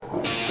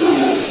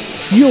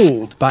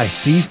Fueled by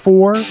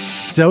C4,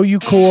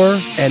 Cellucor,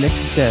 and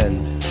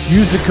Extend.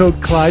 Use the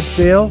code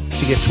Clydesdale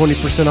to get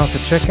 20% off at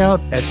checkout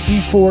at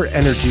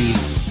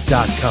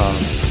c4energy.com.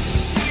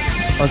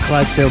 On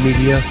Clydesdale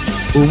Media,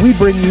 where we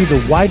bring you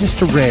the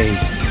widest array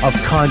of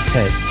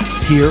content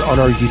here on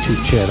our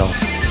YouTube channel.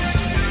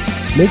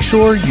 Make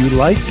sure you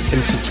like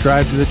and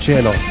subscribe to the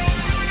channel.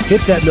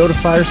 Hit that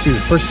notifier so you're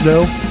the first to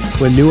know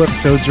when new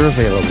episodes are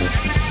available.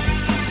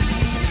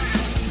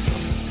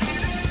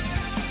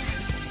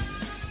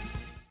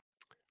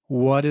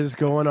 What is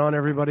going on,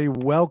 everybody?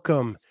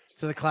 Welcome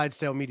to the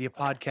Clydesdale Media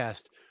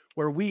Podcast,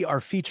 where we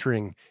are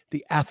featuring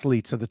the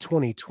athletes of the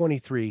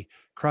 2023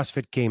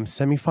 CrossFit Games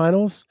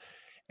semifinals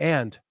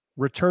and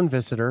return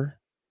visitor,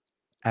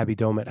 Abbie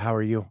Domit. How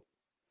are you?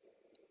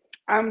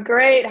 I'm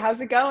great. How's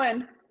it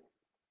going?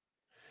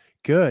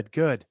 Good,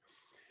 good.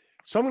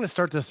 So I'm going to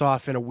start this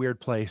off in a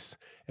weird place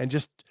and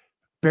just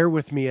bear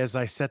with me as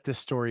I set this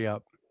story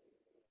up.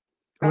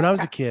 When I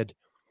was a kid,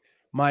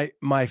 my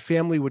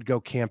family would go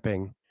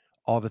camping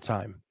all the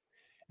time.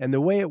 And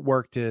the way it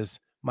worked is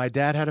my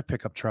dad had a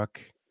pickup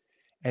truck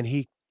and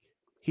he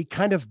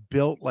kind of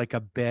built like a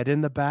bed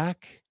in the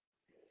back.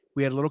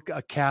 We had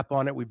a cap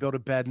on it. We built a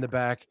bed in the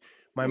back.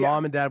 My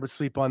mom and dad would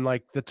sleep on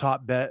like the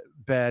top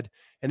bed.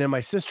 And then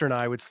my sister and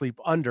I would sleep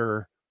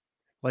under,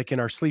 like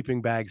in our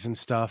sleeping bags and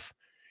stuff.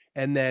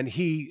 And then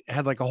he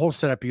had like a whole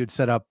setup he would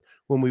set up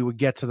when we would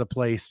get to the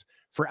place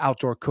for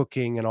outdoor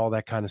cooking and all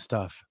that kind of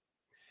stuff.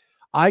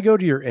 I go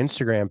to your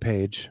Instagram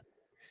page,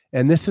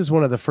 and this is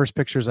one of the first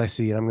pictures I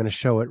see, and I'm going to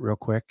show it real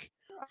quick.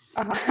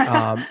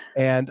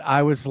 And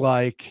I was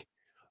like,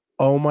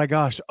 oh my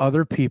gosh,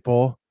 other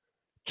people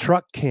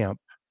truck camp.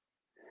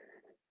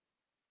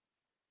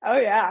 Oh,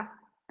 yeah.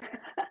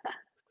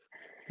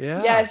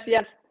 Yeah.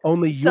 Yes.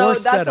 Only your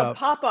so that's setup a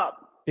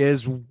pop-up.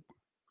 is,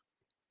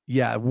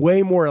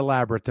 way more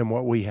elaborate than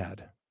what we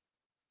had.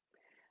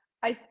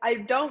 I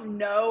don't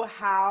know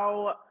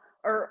how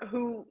or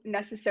who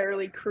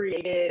necessarily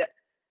created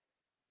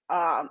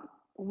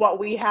what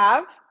we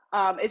have.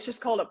 It's just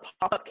called a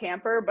pop-up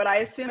camper, but I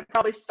assume it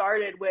probably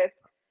started with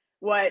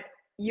what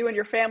you and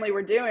your family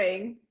were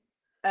doing,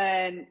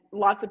 and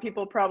lots of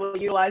people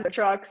probably utilize the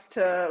trucks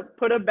to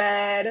put a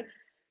bed,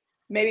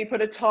 maybe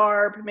put a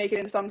tarp, make it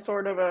in some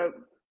sort of a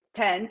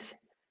tent,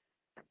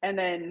 and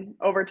then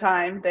over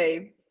time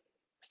they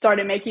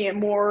started making it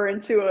more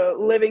into a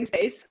living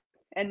space,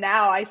 and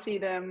now I see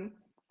them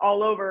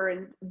all over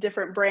in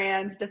different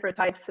brands, different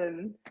types,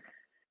 and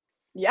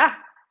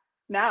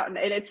now, and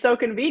it's so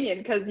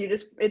convenient because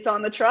it's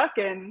on the truck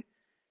and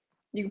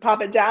you can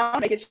pop it down,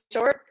 make it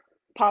short,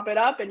 pop it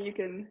up, and you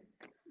can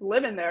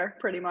live in there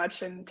pretty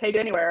much and take it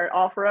anywhere,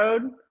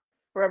 off-road,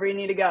 wherever you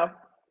need to go.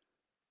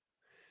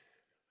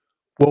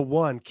 Well,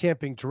 one,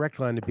 camping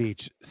directly on the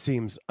beach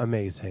seems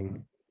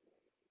amazing.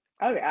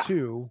 Oh, yeah.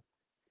 Two,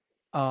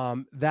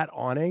 that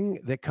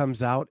awning that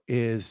comes out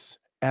is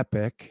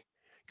epic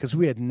because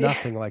we had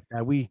nothing like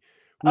that. We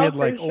had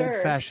like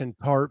old-fashioned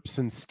tarps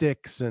and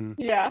sticks and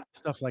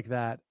stuff like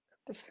that.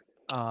 Just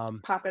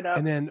pop it up.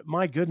 And then,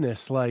 my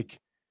goodness, like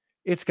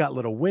it's got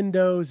little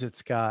windows.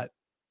 It's got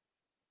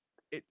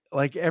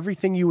like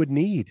everything you would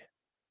need.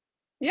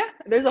 Yeah,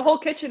 there's a whole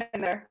kitchen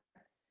in there.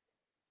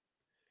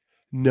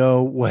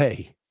 No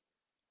way.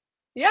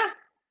 Yeah,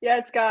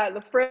 it's got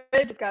the fridge,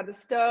 it's got the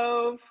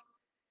stove.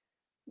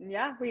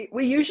 Yeah,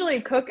 we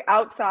usually cook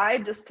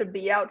outside just to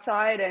be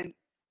outside and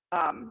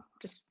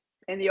just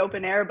in the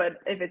open air, but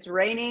if it's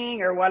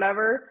raining or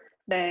whatever,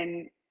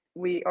 then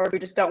we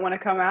just don't want to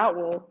come out,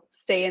 we'll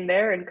stay in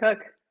there and cook.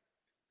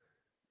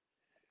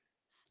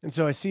 And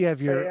so I see you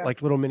have your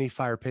like little mini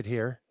fire pit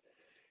here,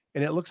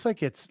 and it looks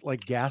like it's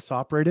like gas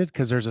operated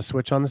because there's a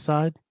switch on the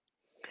side.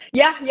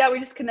 Yeah, we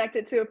just connect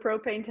it to a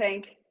propane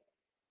tank.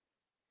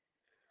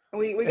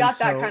 We got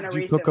that kind of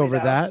recently. Do you cook over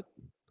that?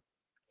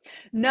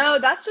 No,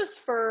 that's just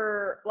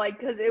for like,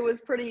 because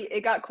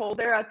it got cold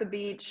there at the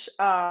beach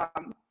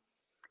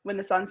when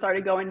the sun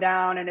started going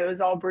down and it was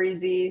all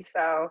breezy.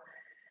 So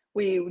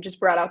we just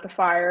brought out the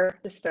fire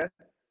just to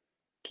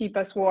keep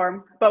us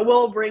warm. But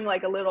we'll bring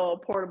like a little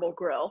portable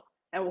grill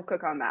and we'll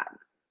cook on that.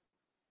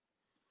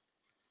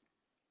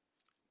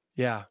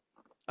 Yeah.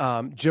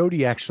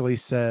 Jody actually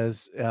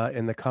says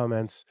in the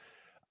comments,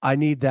 I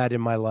need that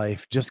in my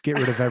life. Just get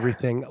rid of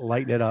everything,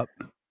 lighten it up.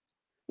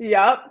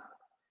 Yep.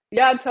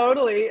 Yeah,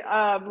 totally.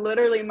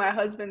 Literally my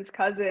husband's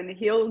cousin,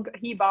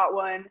 he bought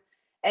one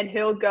and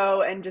he'll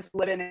go and just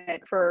live in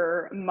it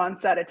for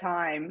months at a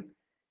time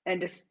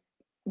and just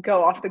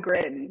go off the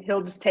grid. And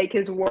he'll just take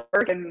his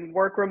work and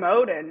work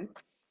remote and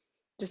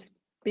just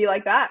be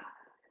like that.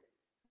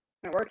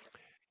 It works.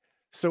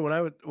 So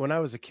when I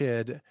was a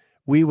kid,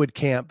 we would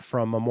camp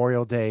from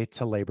Memorial Day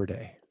to Labor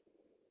Day.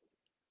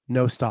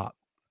 No stop.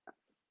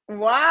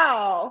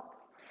 Wow.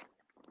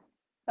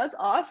 That's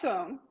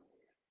awesome.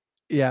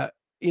 Yeah.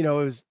 It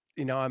was,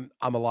 I'm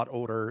a lot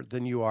older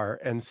than you are.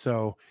 And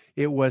so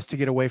it was to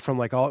get away from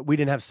we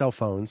didn't have cell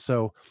phones.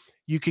 So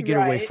you could get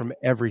away from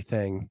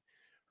everything,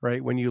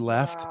 right? When you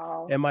left.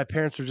 Wow. And my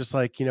parents were just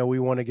like, we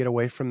want to get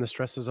away from the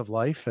stresses of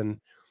life. And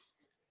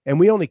and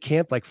we only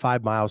camped like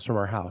 5 miles from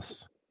our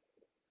house,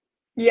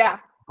 Yeah,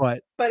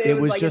 but but it it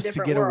was was like a just to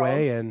different get world.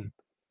 away and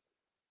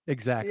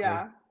exactly.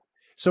 Yeah.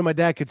 So my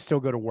dad could still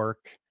go to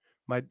work,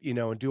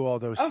 and do all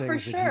those Oh, for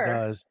things that he sure.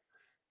 does.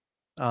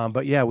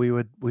 But yeah, we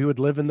would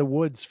live in the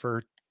woods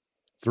for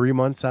 3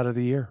 months out of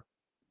the year.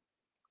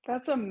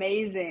 That's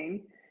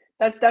amazing.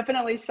 That's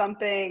definitely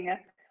something.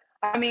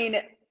 I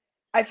mean,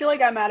 I feel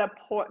like I'm at a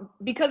point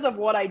because of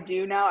what I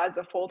do now as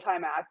a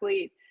full-time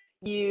athlete,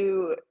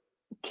 you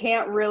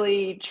can't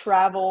really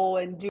travel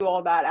and do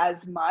all that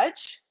as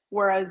much.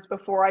 Whereas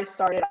before I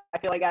started, I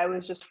feel like I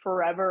was just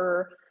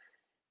forever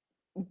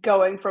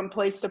going from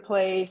place to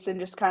place and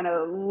just kind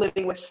of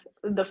living with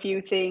the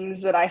few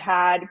things that I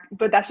had.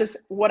 But that's just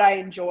what I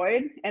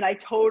enjoyed. And I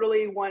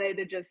totally wanted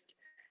to just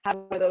have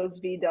one of those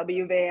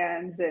VW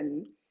vans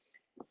and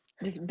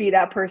just be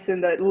that person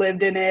that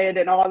lived in it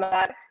and all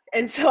that.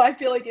 And so I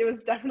feel like it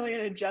was definitely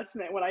an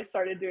adjustment when I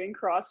started doing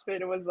CrossFit.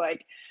 It was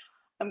like,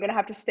 I'm going to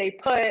have to stay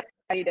put.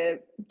 I need to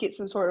get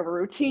some sort of a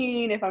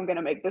routine if I'm going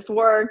to make this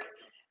work.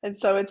 And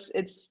so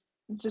it's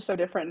just so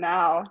different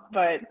now,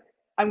 but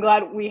I'm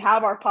glad we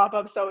have our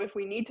pop-up. So if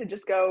we need to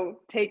just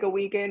go take a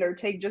weekend or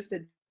take just a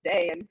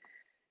day and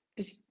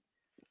just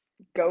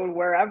go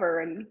wherever,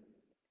 and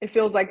it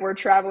feels like we're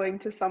traveling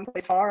to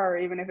someplace far, or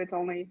even if it's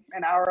only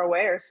an hour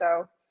away or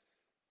so,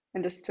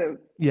 and just to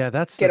Yeah,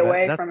 get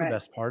away that's from the it.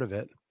 best part of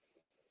it,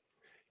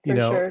 For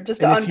sure.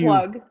 Just to and if you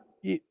unplug.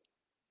 y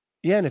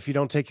yeah, and if you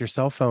don't take your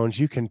cell phones,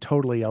 you can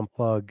totally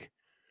unplug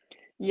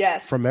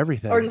Yes. from Or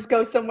everything. just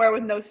go somewhere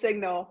with no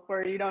signal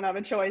where you don't have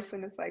a choice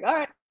and it's like, all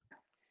right,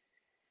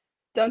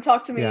 don't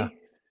talk to Yeah, me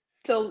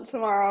till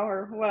tomorrow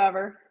or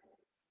whatever.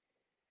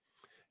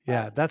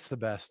 yeah, that's the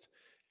best.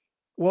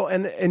 Well,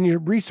 and you're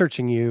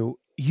researching you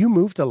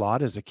moved a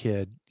lot as a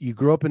kid. You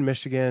grew up in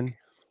Michigan,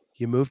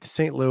 you moved to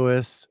St.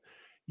 Louis,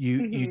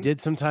 you Hmm.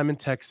 did some time in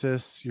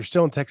Texas. You're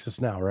still in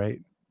Texas now, right?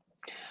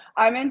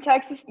 I'm in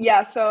Texas.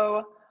 Yeah.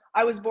 So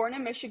I was born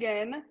in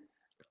Michigan,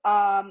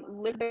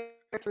 lived there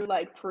through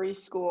like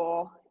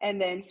preschool,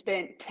 and then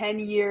spent 10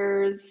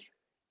 years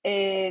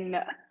in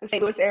the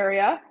St. Louis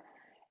area,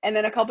 and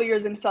then a couple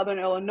years in Southern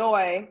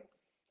Illinois.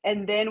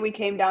 And then we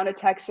came down to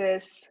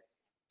Texas.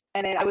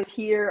 And then I was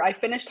here. I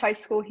finished high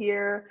school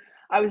here.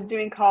 I was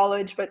doing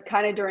college, but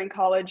kind of during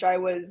college, I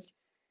was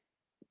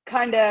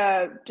kind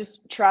of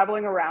just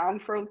traveling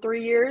around for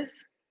 3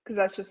 years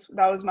because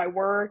that was my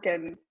work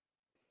and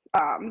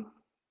um,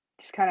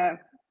 just kind of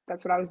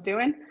that's what I was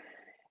doing.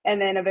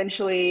 And then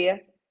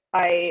eventually,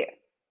 I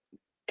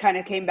kind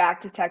of came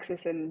back to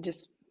Texas and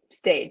just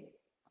stayed.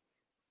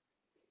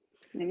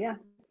 And yeah.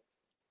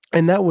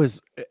 And that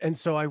was and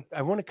so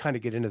I wanna kinda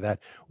get into that.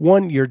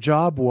 One, your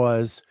job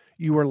was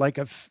you were like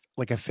a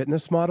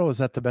fitness model, is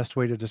that the best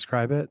way to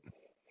describe it?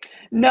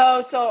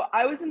 No, so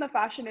I was in the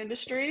fashion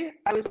industry.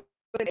 I was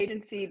with an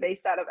agency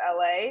based out of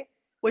LA,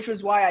 which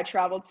was why I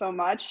traveled so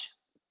much.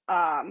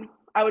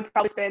 I would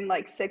probably spend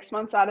like 6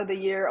 months out of the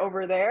year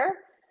over there,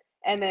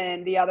 and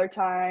then the other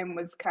time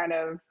was kind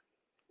of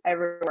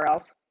everywhere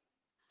else.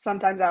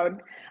 Sometimes I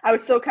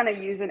would still kind of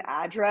use an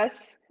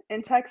address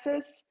in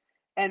Texas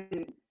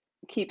and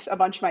keeps a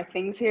bunch of my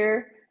things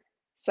here.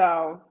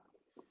 So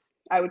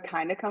I would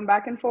kind of come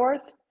back and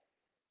forth.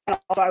 And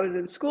also I was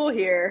in school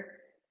here,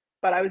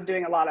 but I was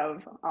doing a lot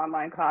of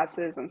online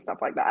classes and stuff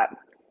like that.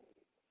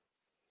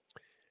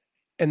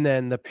 And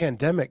then the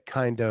pandemic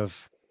kind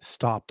of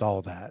stopped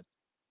all that.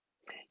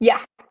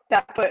 Yeah,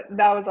 that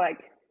was like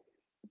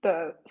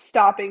the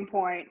stopping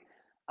point.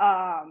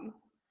 Um,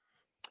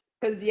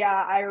 because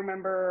yeah, I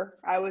remember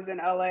I was in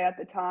LA at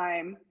the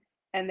time,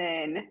 and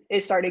then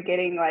it started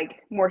getting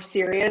like more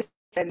serious,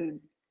 and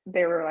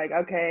they were like,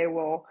 okay,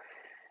 well,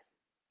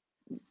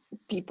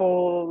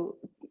 people,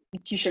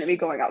 you shouldn't be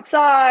going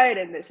outside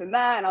and this and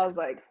that. And I was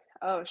like,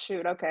 oh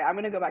shoot, okay, I'm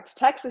gonna go back to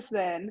Texas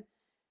then,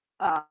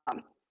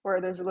 um,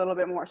 where there's a little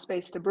bit more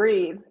space to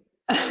breathe.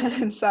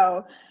 And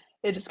so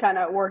it just kind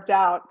of worked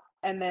out.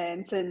 And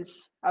then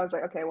since I was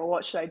like, okay, well,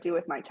 what should I do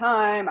with my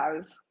time? I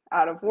was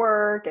out of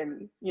work,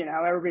 and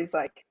everybody's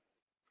like,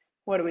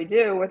 what do we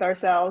do with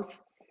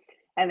ourselves?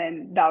 And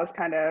then that was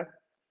kind of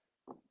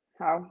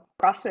how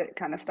CrossFit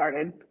kind of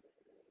started.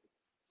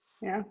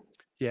 Yeah.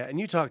 Yeah, and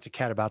you talked to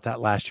Kat about that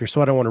last year,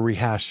 so I don't wanna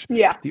rehash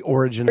Yeah, the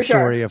origin for sure.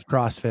 story of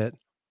CrossFit.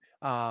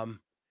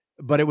 Um,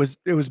 but it was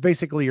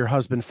basically your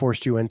husband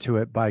forced you into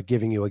it by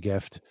giving you a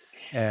gift,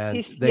 and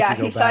they can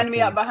go He back signed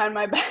me up and behind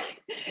my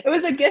back. It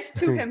was a gift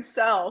to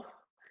himself.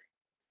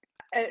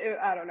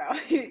 I don't know,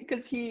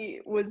 because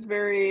he was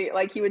very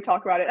like he would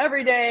talk about it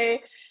every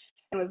day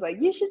and was like,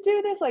 "You should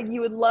do this. Like,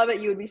 you would love it.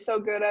 You would be so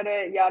good at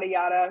it. Yada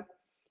yada."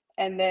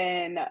 And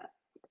then,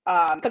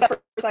 because at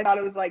first I thought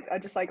it was like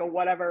just like a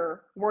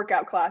whatever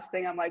workout class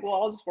thing. I'm like, well,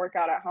 I'll just work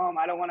out at home.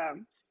 I don't want to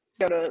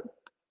go to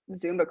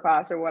Zumba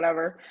class or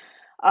whatever.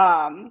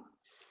 Um,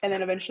 and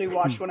then eventually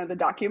watched one of the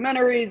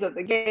documentaries of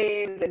the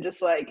games and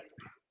just like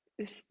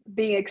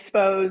being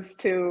exposed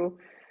to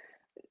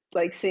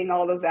like seeing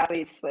all those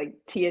athletes like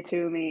Tia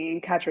Toomey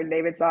and Katrin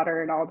David's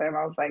daughter and all of them.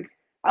 I was like,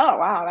 oh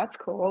wow, that's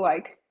cool.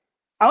 Like,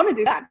 I want to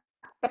do that.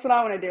 That's what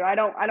I want to do. I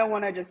don't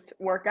want to just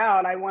work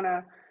out. I want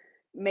to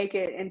make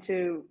it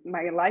into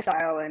my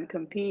lifestyle and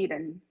compete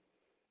and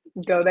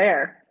go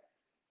there.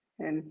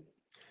 And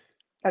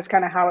that's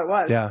kind of how it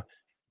was. Yeah.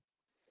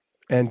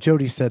 And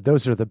Jody said,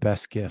 those are the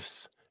best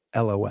gifts.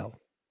 LOL.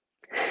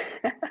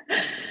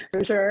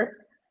 For sure.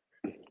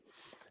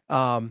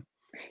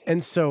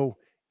 And so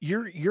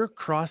your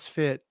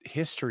CrossFit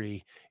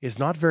history is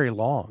not very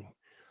long.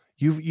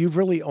 You've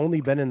really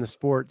only been in the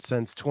sport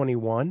since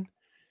 21.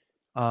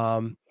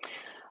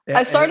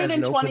 I started As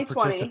in an open 2020.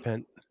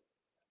 participant.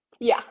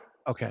 Yeah,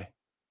 Okay.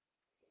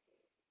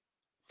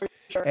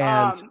 sure.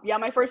 And Yeah,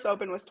 my first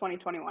open was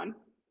 2021.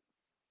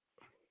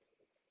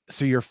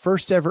 so your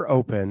first ever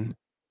open,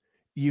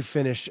 you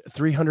finished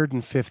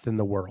 305th in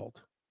the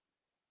world.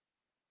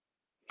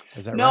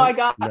 Is that No, I right?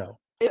 got, No.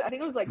 I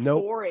think it was like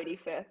Nope.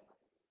 485th.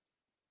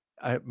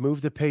 I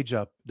moved the page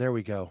up. There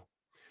we go.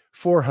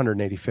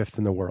 485th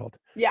in the world.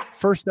 Yeah.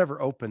 First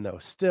ever open though.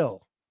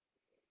 Still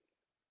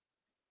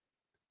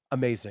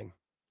amazing.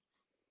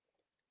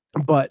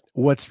 But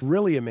what's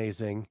really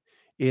amazing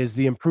is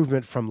the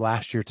improvement from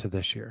last year to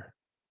this year.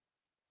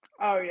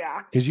 Oh,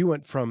 yeah. Because you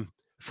went from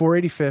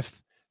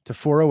 485th to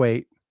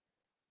 408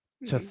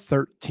 to Mhm.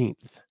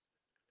 13th.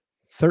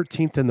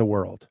 13th in the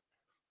world.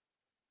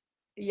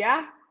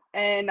 Yeah.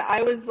 And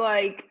I was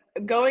like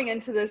going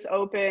into this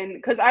open,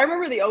 because I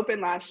remember the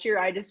open last year,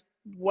 I just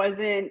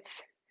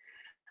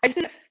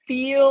didn't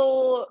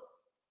feel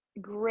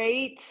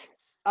great.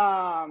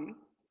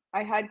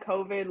 I had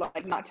COVID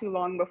like not too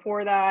long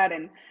before that,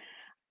 and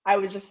I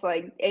was just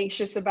like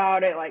anxious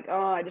about it, like,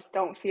 oh, I just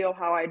don't feel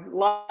how I'd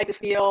like to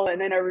feel. And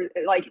then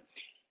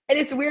and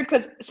it's weird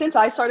because since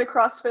I started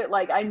CrossFit,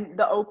 like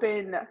the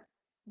open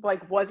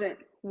like wasn't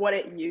what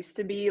it used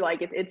to be. Like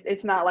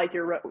it's not like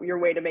your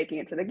way to making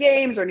it to the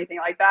games or anything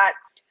like that.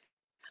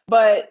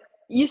 But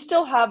you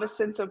still have a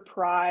sense of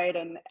pride,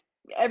 and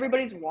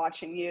everybody's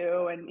watching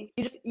you, and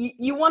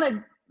you want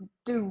to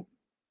do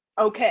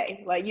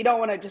okay. Like you don't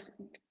want to just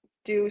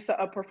do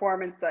a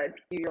performance that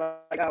you're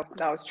like, oh,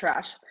 that was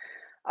trash.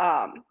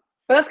 But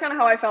that's kind of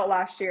how I felt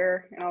last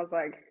year, and I was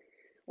like,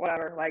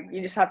 whatever. Like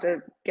you just have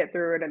to get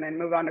through it and then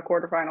move on to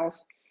quarterfinals.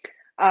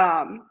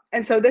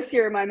 And so this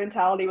year, my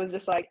mentality was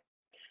just like,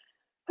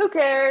 who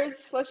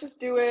cares? Let's just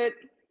do it.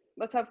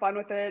 Let's have fun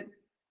with it.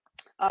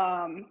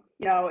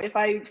 If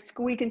I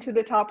squeak into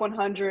the top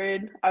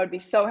 100, I would be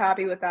so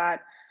happy with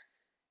that.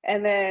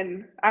 And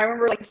then I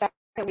remember like the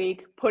second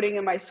week putting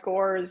in my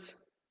scores,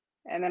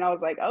 and then I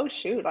was like, oh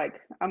shoot, like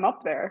I'm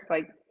up there.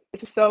 Like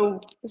this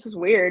is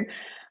weird.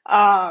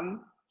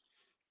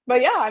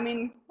 But yeah, I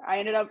mean, I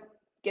ended up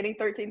getting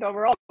 13th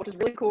overall, which is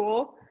really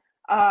cool.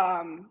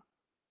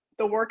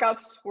 The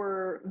workouts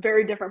were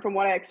very different from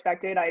what I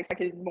expected. I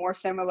expected more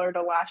similar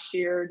to last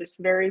year, just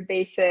very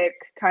basic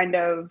kind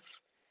of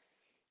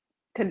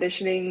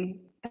conditioning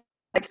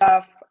type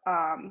stuff.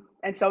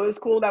 And so it was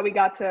cool that we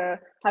got to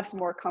have some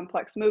more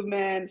complex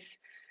movements,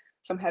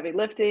 some heavy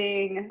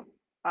lifting.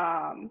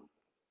 And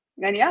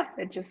yeah,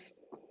 it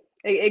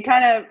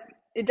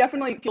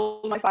definitely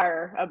fueled my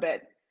fire a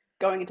bit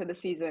going into the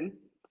season,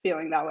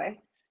 feeling that way.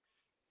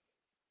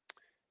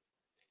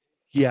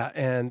 Yeah.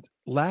 And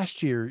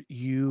last year,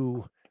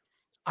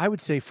 I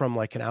would say from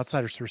like an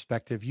outsider's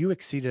perspective, you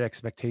exceeded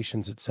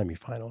expectations at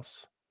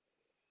semifinals.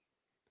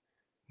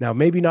 Now,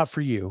 maybe not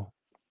for you,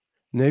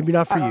 maybe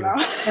not for I don't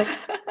you,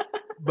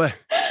 know.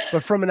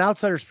 but from an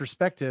outsider's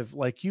perspective,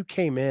 like you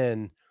came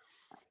in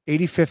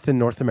 85th in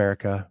North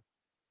America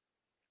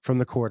from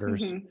the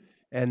quarters, Mm-hmm.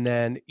 and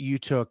then you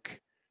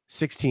took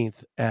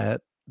 16th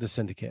at the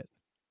syndicate,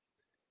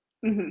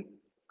 Mm-hmm.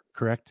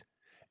 correct?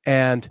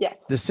 And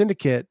Yes. the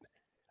syndicate,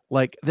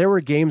 like there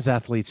were games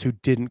athletes who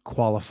didn't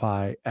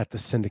qualify at the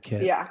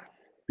syndicate Yeah,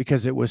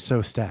 because it was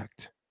so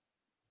stacked.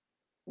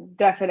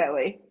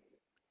 definitely.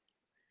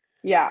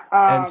 Yeah.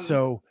 And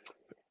so,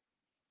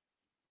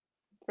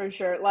 For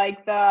sure.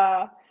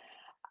 I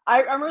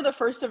remember the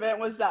first event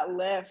was that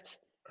lift,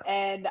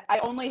 and I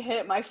only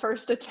hit my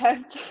first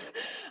attempt.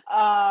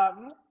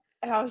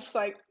 And I was just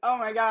like, oh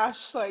my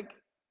gosh, like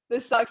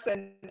this sucks.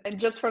 And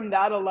just from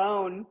that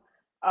alone,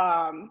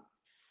 um,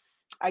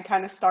 I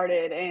kind of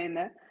started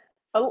in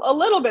a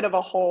little bit of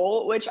a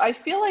hole, which I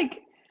feel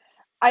like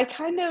I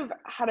kind of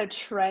had a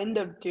trend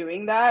of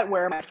doing that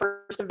where my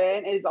first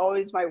event is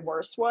always my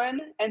worst one.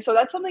 And so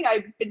that's something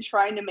I've been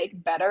trying to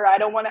make better. I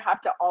don't want to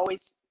have to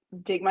always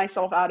dig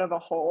myself out of a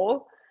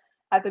hole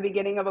at the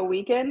beginning of a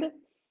weekend.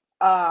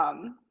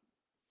 Um,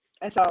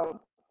 and so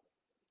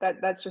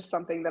that's just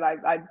something that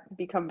I've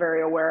become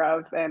very aware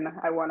of, and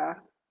I want to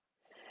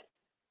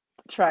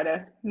try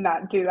to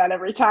not do that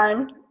every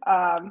time.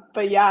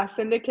 But yeah,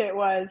 Syndicate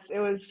was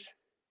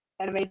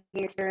an amazing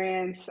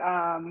experience.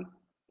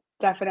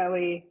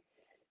 Definitely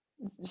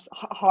it's just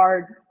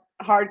hard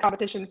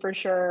competition for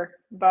sure,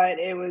 but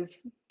it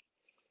was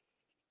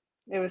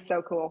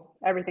so cool.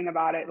 Everything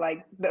about it,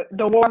 like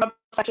the warm up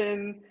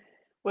section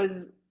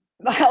was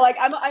like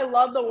I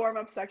love the warm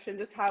up section,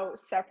 just how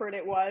separate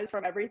it was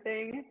from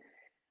everything.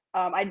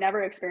 I'd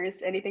never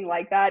experienced anything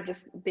like that.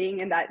 Just being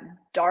in that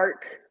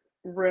dark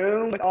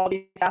room with all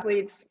these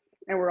athletes,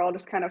 and we're all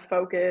just kind of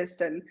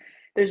focused, and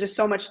there's just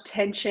so much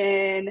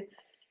tension,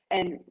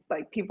 and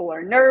like people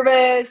are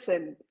nervous,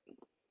 and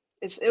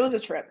it was a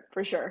trip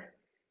for sure,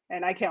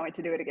 and I can't wait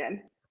to do it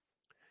again.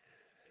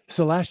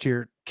 So last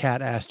year,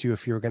 Kat asked you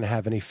if you were going to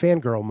have any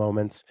fangirl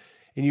moments,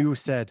 and you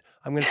said,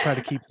 I'm going to try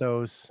to keep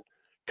those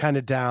kind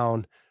of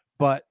down.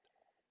 But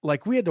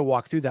like we had to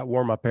walk through that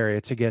warm up area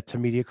to get to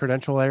media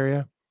credential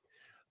area.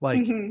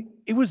 Like Hmm.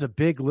 it was a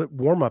big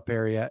warm up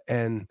area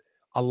and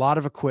a lot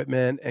of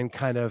equipment and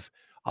kind of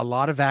a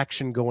lot of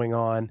action going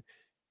on.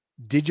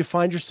 Did you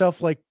find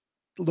yourself like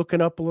looking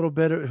up a little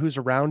bit at who's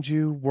around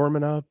you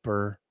warming up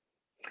or?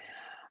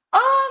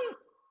 Um,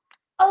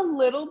 a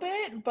little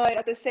bit, but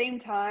at the same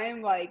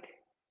time, like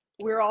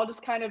we're all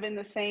just kind of in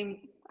the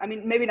same. I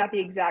mean, maybe not the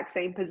exact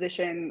same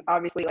position.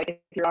 Obviously, like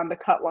if you're on the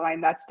cut line,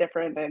 that's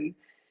different than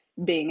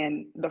being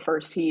in the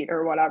first heat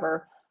or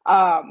whatever.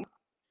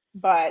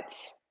 But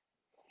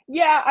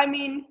yeah, I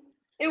mean,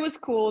 it was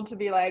cool to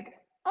be like,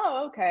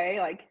 oh, okay,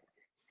 like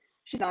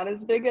she's not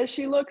as big as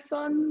she looks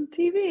on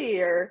TV,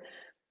 or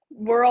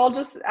we're all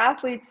just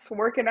athletes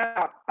working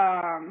out.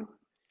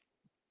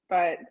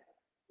 But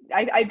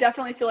I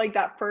definitely feel like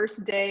that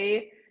first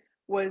day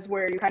was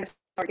where you kind of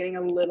start getting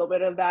a little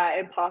bit of that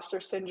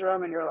imposter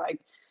syndrome, and you're like,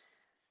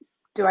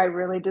 do I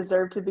really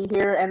deserve to be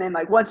here? And then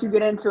like once you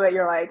get into it,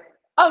 you're like,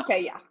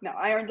 okay, yeah, no,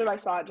 I earned my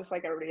spot just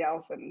like everybody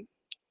else, and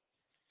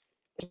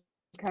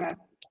kind of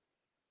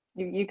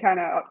you kind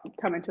of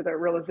come into the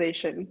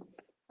realization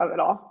of it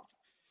all.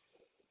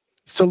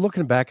 So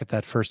looking back at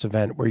that first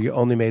event where you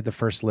only made the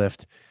first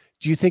lift,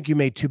 do you think you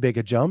made too big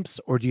of jumps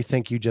or do you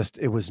think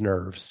it was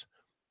nerves?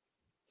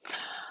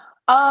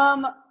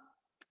 Um,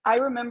 I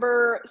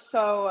remember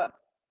so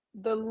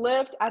the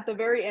lift at the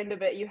very end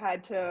of it, you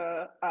had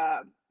to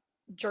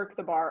jerk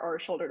the bar or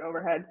shouldered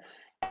overhead.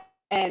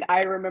 And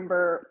I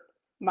remember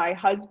my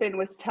husband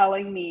was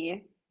telling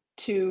me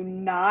to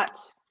not,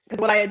 because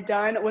what I had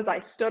done was I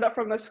stood up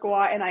from the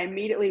squat and I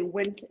immediately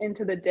went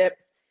into the dip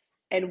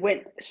and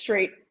went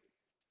straight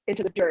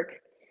into the jerk,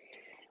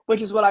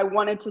 which is what I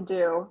wanted to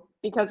do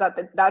because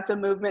that's a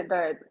movement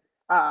that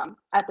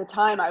at the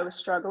time I was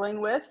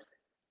struggling with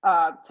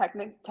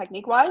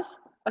technique wise,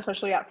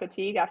 especially at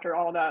fatigue after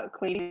all the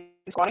cleaning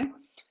and squatting.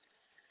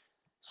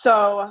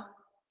 So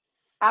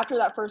after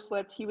that first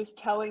lift, he was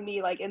telling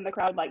me like in the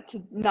crowd like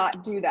to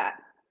not do that.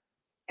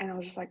 And I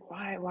was just like,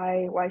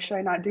 why should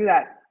I not do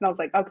that? And I was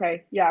like,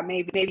 okay, yeah,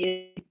 maybe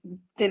it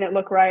didn't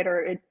look right or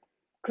it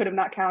could have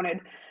not counted.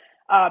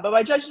 But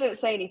my judge didn't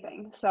say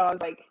anything. So I was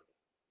like,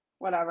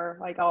 whatever,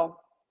 like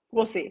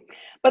we'll see.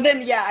 But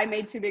then yeah, I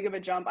made too big of a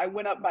jump. I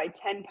went up by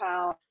 10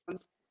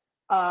 pounds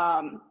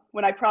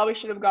when I probably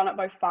should have gone up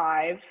by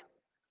 5.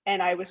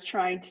 And I was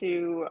trying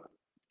to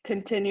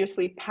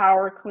continuously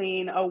power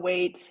clean a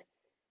weight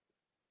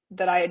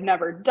that I had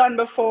never done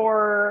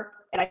before.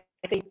 And I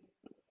think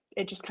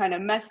it just kind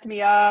of messed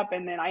me up.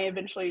 And then I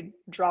eventually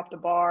dropped the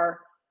bar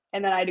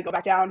and then I had to go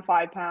back down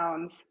 5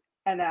 pounds.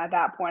 And then at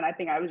that point, I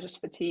think I was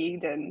just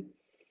fatigued and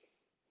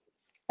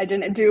I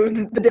didn't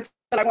do the dip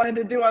that I wanted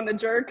to do on the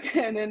jerk.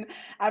 And then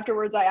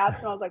afterwards, I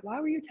asked him, I was like, why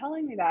were you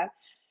telling me that?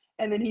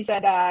 And then he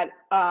said that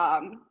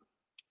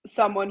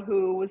someone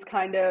who was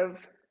kind of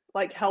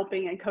like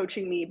helping and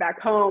coaching me back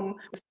home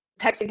was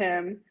texting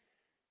him,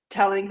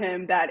 telling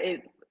him that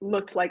it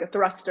looked like a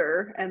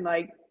thruster and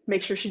like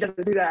make sure she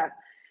doesn't do that.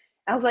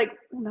 I was like,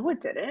 no, it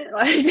didn't.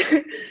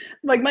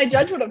 Like my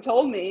judge would have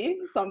told me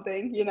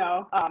something,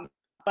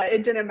 but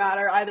it didn't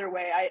matter either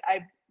way.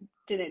 I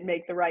didn't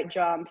make the right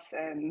jumps,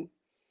 and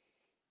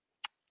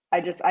I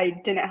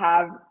didn't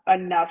have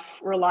enough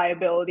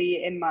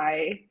reliability in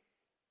my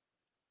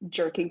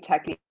jerking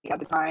technique at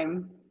the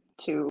time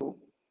to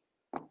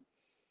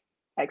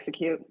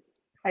execute,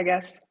 I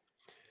guess.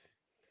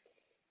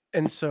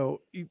 And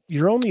so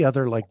your only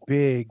other like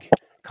big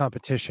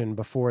competition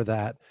before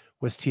that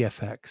was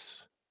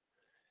TFX.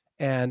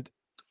 And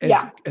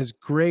Yeah. as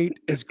great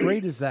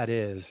as that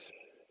is,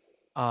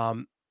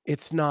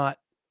 it's not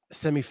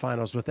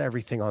semifinals with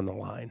everything on the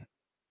line.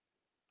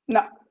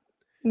 No.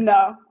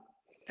 No.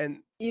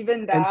 And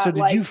Even and so that,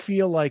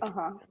 like, uh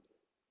huh.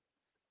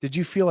 did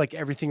you feel like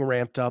everything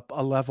ramped up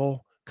a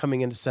level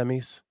coming into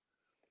semis?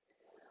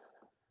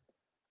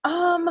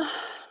 Um.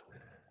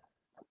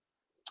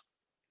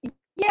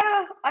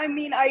 Yeah. I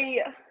mean,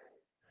 I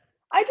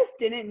just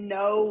didn't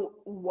know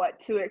what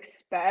to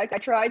expect. I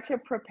tried to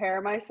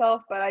prepare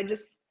myself, but I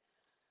just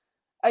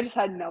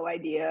had no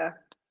idea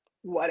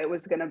what it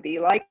was gonna be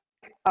like.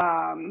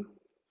 Um,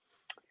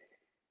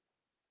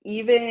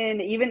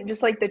 even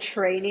just like the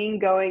training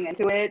going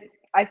into it,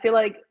 I feel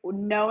like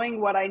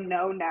knowing what I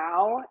know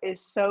now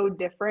is so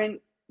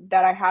different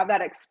that I have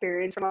that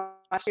experience from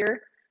last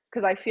year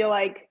because I feel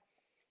like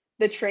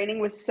the training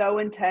was so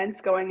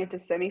intense going into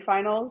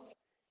semifinals.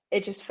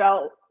 It just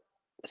felt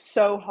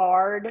so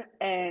hard,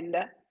 and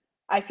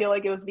I feel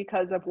like it was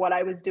because of what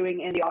I was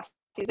doing in the off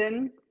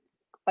season.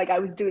 Like I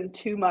was doing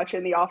too much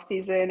in the off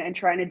season and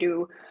trying to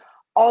do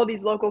all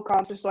these local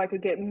comps just so I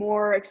could get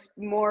more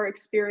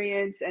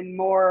experience and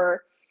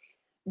more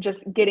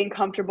just getting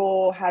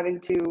comfortable having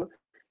to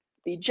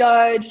be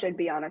judged and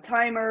be on a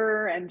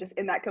timer and just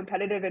in that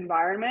competitive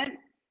environment,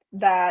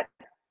 that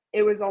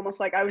it was almost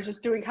like I was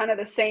just doing kind of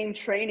the same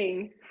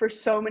training for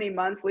so many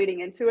months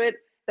leading into it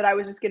that I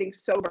was just getting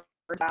so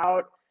burnt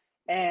out.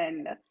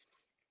 And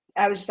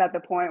I was just at the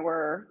point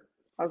where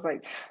I was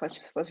like, let's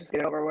just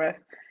get it over with.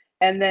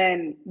 And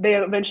then they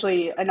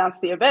eventually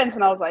announced the events,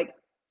 and I was like,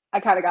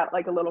 I kind of got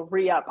like a little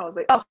re-up. I was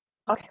like, oh,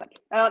 okay,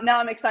 now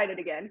I'm excited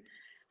again.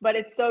 But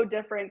it's so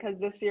different because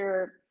this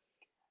year,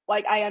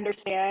 like, I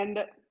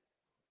understand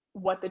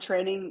what the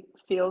training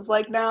feels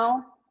like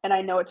now, and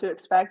I know what to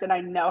expect, and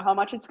I know how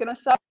much it's gonna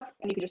suck,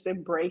 and you can just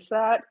embrace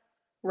that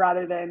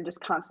rather than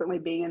just constantly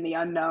being in the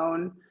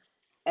unknown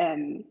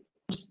and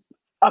just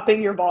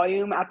upping your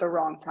volume at the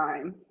wrong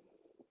time.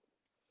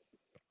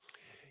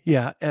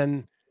 Yeah,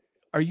 and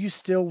are you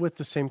still with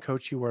the same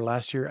coach you were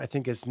last year? I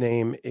think his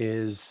name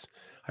is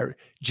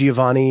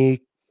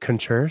Giovanni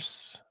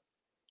Contreras.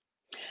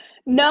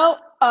 No,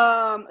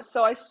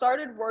 so I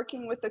started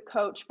working with the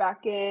coach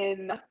back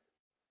in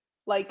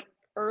like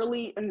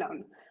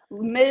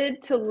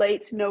mid to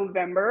late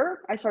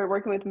November. I started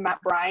working with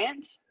Matt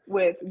Bryant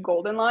with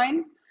Golden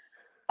Line.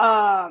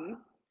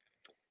 Um,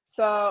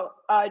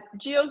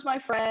 Gio's my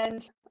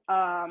friend.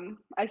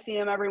 I see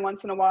him every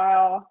once in a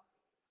while.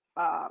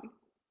 Um,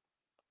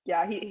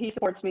 yeah, he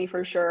supports me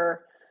for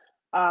sure.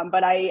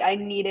 But I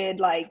needed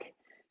like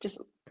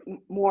just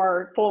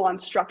more full on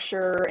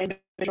structure and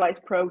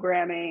individualized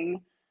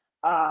programming.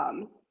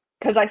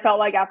 Because I felt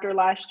like after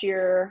last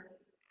year,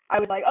 I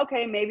was like,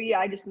 okay, maybe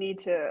I just need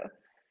to.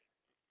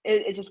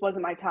 It just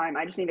wasn't my time.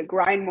 I just need to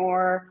grind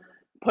more,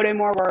 put in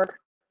more work,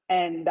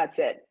 and that's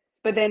it.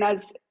 But then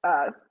as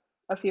a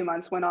few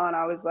months went on,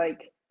 I was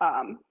like,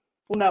 well,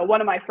 no,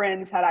 one of my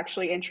friends had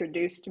actually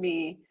introduced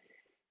me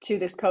to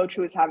this coach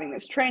who was having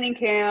this training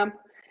camp.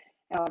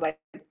 And I was like,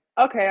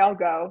 okay, I'll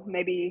go.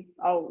 Maybe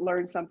I'll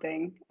learn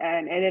something.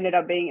 And it ended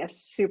up being a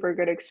super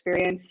good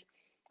experience.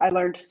 I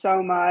learned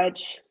so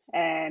much,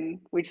 and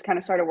we just kind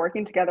of started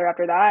working together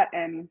after that.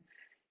 And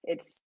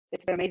it's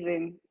been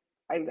amazing.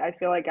 I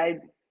feel like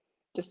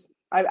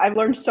I've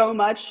learned so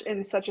much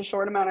in such a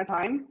short amount of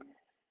time.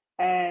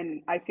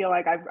 And I feel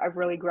like I've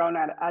really grown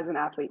as an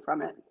athlete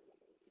from it.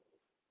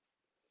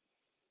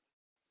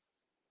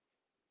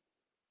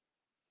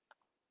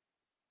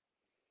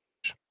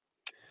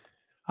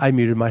 I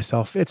muted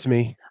myself. It's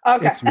me.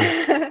 Okay. It's me.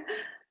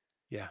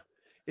 Yeah.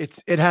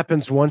 It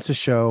happens once a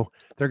show.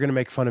 They're going to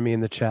make fun of me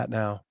in the chat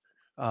now.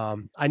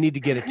 I need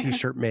to get a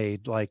t-shirt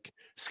made like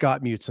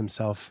Scott mutes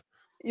himself.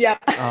 Yeah.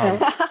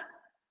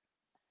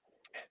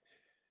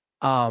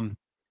 I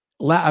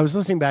was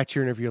listening back to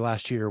your interview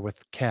last year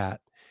with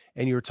Kat,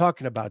 and you were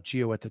talking about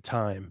Gio at the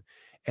time,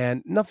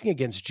 and nothing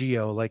against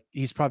Gio. Like,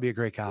 he's probably a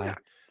great guy, Yeah.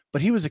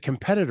 but he was a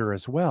competitor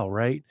as well.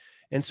 Right.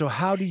 And so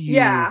how do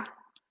Yeah.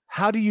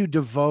 you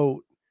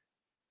devote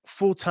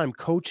full-time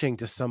coaching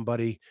to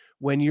somebody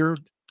when you're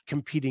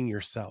competing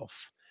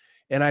yourself?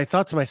 And I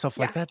thought to myself,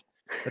 like, Yeah.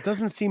 that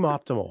doesn't seem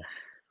optimal.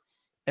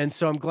 And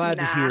so I'm glad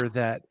to Nah. hear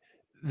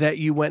that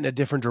you went in a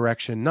different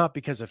direction, not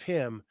because of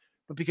him,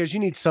 but because you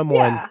need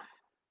someone Yeah.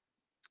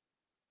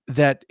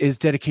 that is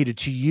dedicated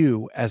to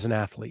you as an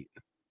athlete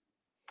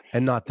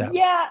and not them.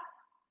 Yeah.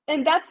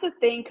 And that's the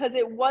thing, because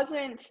it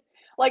wasn't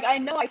like, I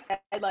know I said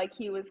like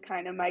he was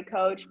kind of my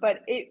coach,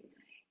 but it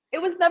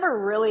was never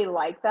really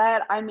like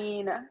that. I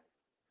mean,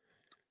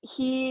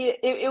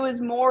 it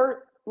was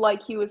more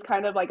like he was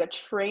kind of like a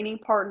training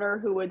partner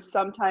who would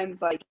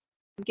sometimes like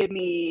give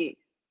me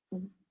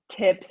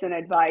tips and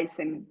advice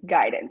and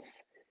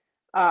guidance.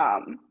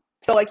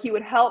 So like he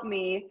would help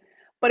me,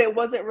 but it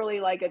wasn't really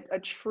like a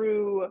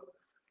true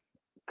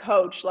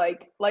coach.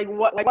 Like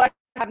what I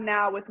have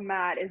now with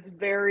Matt is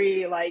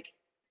very like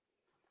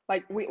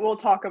we'll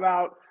talk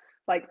about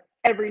like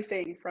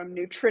everything from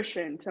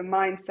nutrition to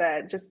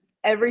mindset, just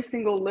every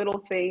single little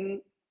thing.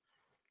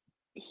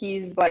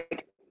 He's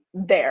like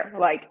there,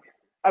 like,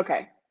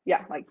 okay,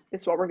 yeah, like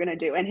this is what we're gonna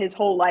do. And his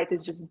whole life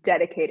is just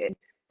dedicated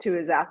to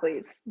his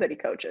athletes that he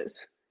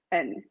coaches.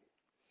 And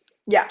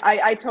yeah,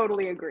 I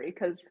totally agree,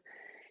 because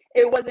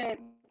it wasn't,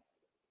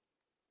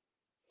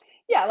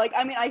 yeah, like,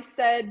 I mean, I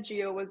said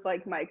Gio was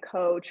like my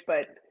coach,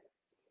 but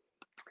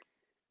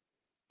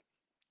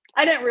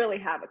I didn't really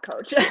have a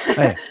coach.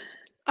 Hey,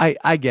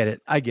 I get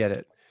it. I get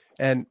it.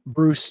 And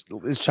Bruce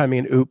is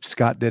chiming in. Oops,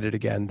 Scott did it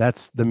again.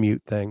 That's the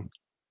mute thing.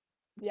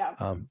 Yeah.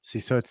 See,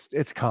 so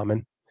it's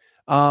common.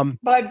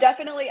 But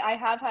I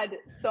have had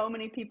so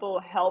many people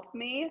help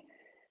me,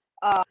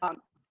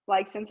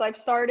 like since I've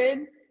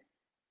started.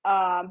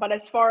 But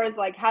as far as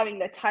like having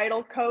the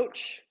title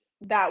coach,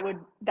 that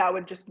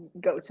would just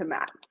go to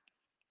Matt.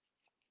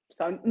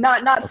 So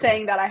not Okay.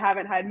 saying that I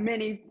haven't had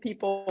many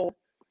people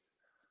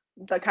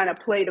that kind of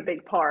played a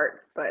big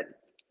part, but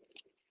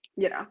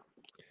you know.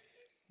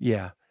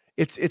 Yeah.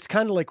 It's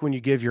kind of like when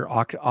you give your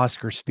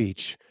Oscar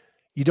speech,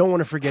 you don't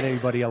want to forget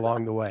anybody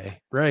along the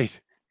way, right?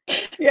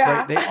 Right.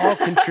 Yeah. They all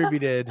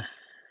contributed,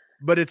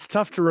 but it's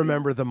tough to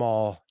remember them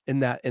all in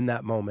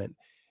that moment.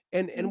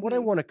 And what I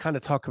Mhm. want to kind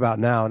of talk about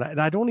now,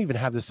 and I don't even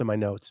have this in my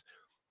notes,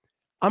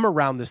 I'm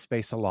around this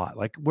space a lot.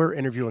 Like, we're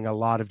interviewing a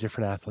lot of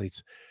different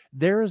athletes.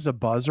 There is a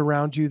buzz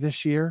around you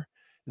this year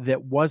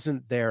that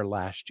wasn't there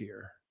last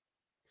year.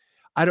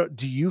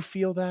 Do you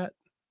feel that?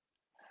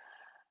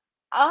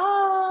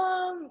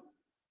 Um,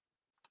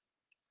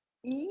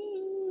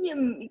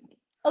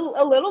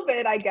 a little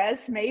bit, I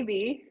guess,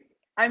 maybe.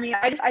 I mean,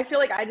 I feel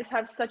like I just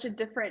have such a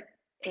different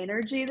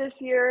energy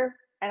this year,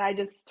 and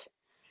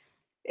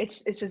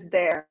it's just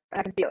there.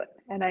 I can feel it,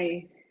 and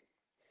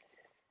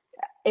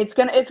it's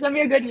gonna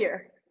be a good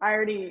year. I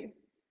already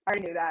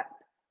knew that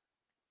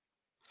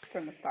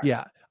from the start.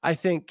 Yeah. I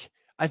think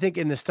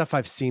in the stuff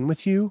I've seen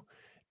with you,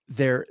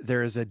 there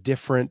is a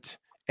different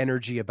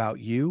energy about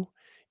you.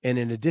 And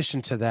in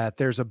addition to that,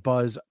 there's a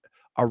buzz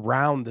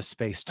around the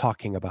space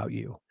talking about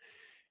you.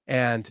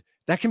 And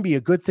that can be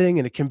a good thing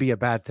and it can be a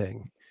bad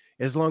thing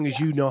as long as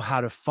Yeah, you know how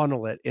to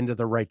funnel it into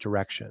the right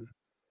direction.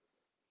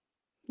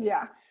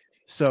 yeah.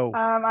 So,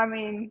 I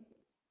mean,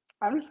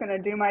 I'm just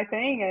gonna do my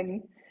thing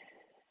and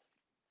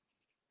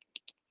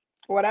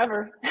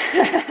whatever.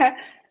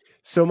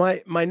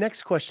 my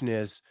next question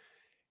is,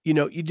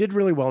 you did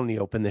really well in the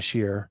open this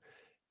year,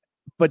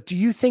 but do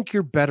you think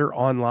you're better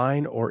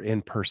online or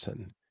in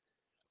person?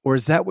 Or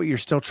is that what you're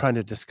still trying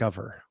to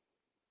discover?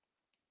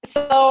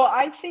 So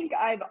I think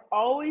I've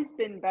always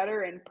been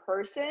better in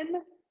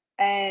person,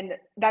 and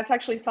that's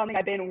actually something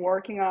I've been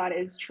working on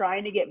is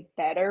trying to get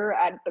better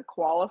at the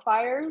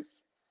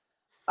qualifiers.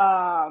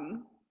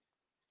 Um,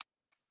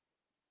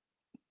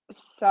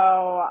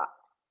 so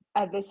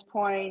at this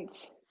point,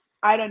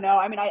 I don't know.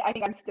 I mean, I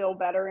think I'm still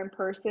better in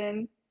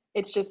person.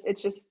 It's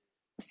just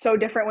so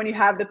different when you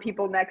have the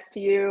people next to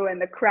you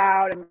and the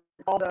crowd and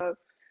all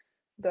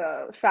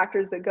the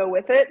factors that go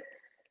with it.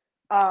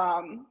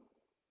 Um,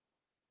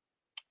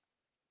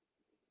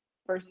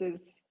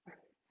 versus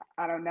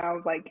I don't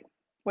know, like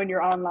when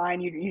you're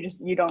online,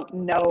 you don't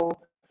know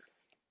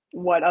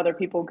what other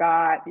people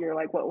got. You're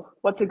like, well,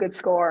 what's a good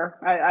score?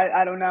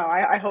 I don't know.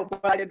 I hope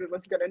what I did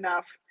was good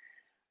enough.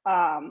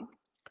 Um,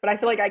 but I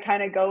feel like I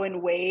kind of go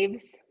in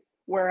waves,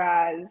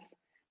 whereas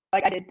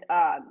like I did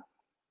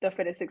the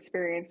fitness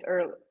experience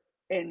early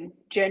in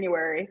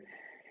January,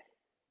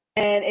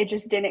 and it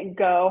just didn't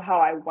go how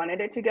I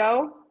wanted it to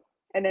go.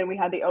 And then we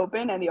had the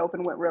open, and the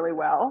open went really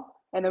well.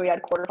 And then we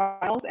had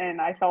quarterfinals, and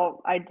I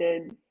felt I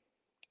did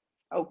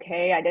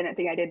okay. I didn't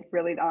think I did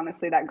really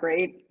honestly that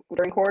great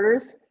during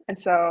quarters. And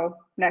so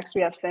next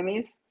we have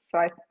semis. So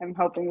I'm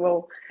hoping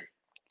we'll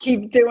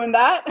keep doing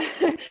that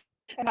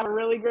and have a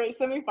really great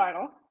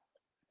semifinal.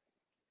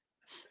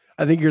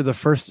 I think you're the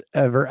first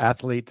ever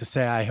athlete to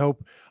say, I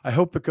hope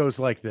it goes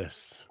like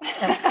this.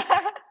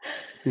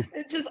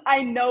 It's just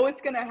I know it's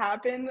gonna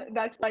happen.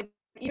 That's like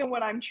even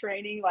when I'm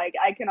training, like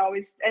I can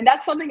always and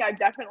that's something I've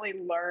definitely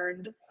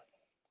learned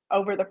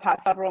over the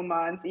past several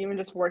months, even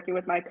just working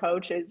with my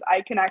coaches,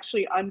 I can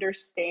actually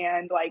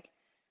understand like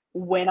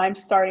when I'm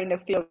starting to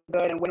feel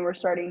good and when we're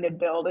starting to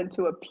build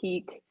into a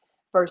peak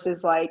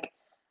versus like,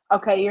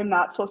 okay, you're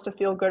not supposed to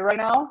feel good right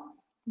now,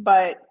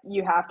 but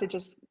you have to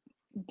just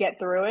get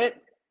through it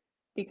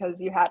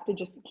because you have to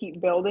just keep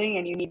building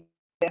and you need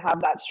to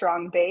have that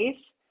strong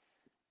base.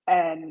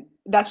 And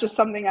that's just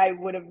something I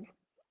would have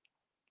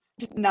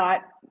just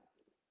not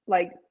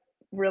like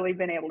really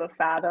been able to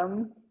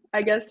fathom,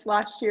 I guess,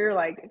 last year.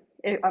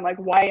 I'm like,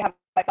 why have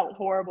I felt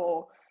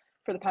horrible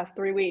for the past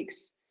 3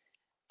 weeks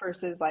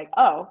versus like,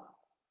 oh,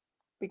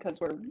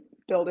 because we're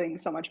building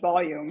so much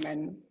volume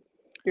and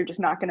you're just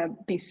not going to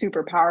be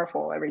super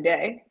powerful every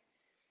day.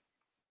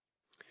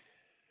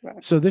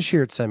 But, So this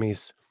year at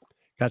semis,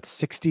 got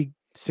 60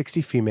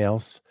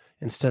 females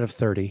instead of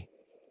 30,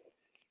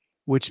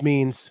 which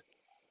means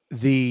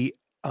the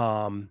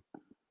um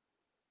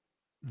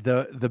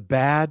the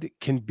bad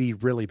can be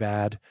really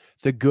bad,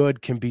 the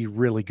good can be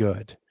really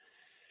good.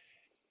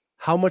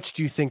 How much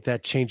do you think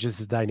that changes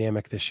the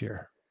dynamic this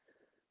year?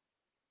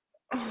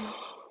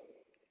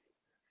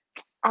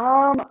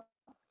 um,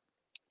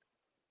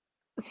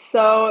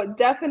 so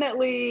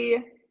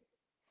definitely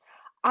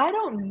I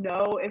don't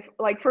know if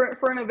like for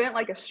an event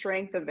like a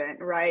strength event,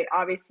 right?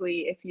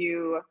 Obviously, if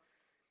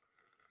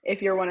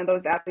you're one of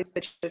those athletes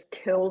that just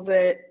kills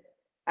it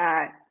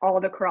at all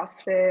the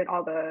CrossFit,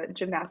 all the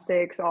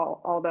gymnastics,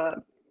 all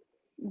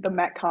the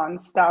Metcon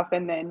stuff,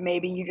 and then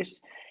maybe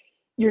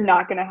you're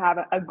not going to have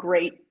a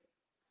great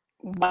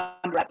one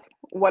rep,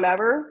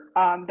 whatever.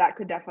 That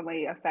could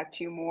definitely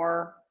affect you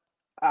more.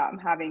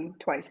 Having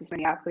twice as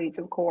many athletes,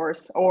 of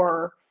course,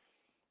 or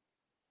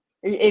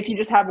if you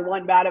just have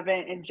one bad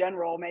event in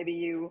general, maybe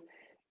you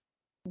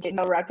get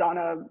no reps on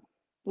a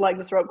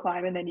legless rope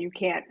climb and then you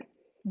can't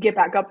get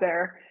back up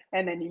there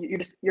and then you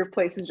just your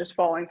place is just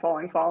falling.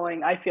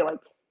 I feel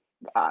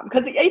like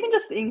because even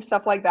just seeing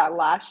stuff like that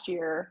last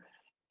year,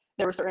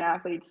 there were certain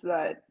athletes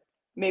that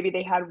maybe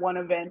they had one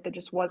event that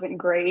just wasn't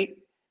great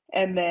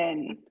and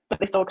then but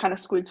they still kind of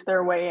squeaked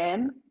their way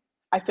in.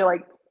 I feel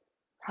like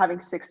having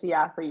 60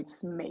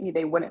 athletes, maybe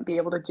they wouldn't be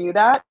able to do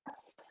that.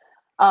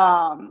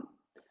 um,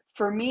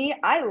 for me,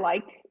 I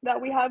like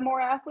that we have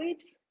more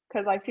athletes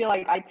because I feel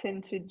like I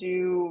tend to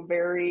do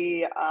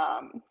very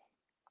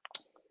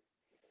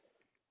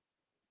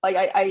like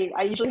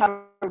I usually have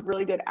a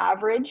really good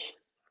average,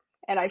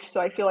 and I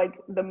feel like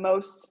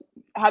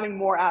having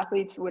more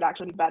athletes would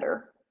actually be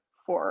better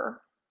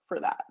for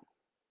that.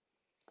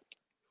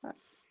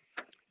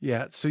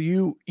 Yeah, so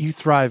you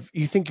thrive,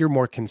 you think you're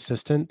more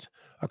consistent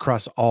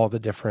across all the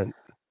different.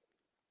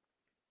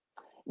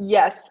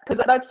 Yes,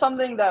 because that's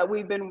something that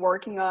we've been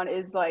working on.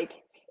 Is like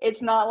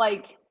it's not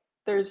like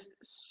there's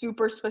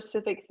super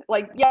specific.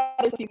 Like yeah,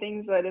 there's a few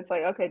things that it's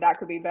like okay, that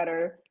could be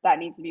better, that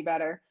needs to be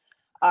better.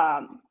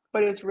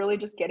 But it's really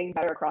just getting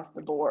better across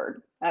the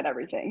board at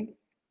everything.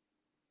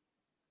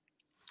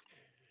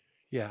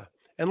 Yeah.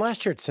 And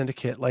last year at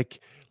Syndicate, like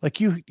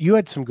you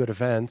had some good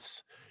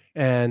events,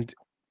 and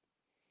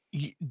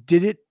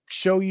did it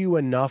show you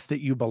enough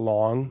that you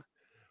belong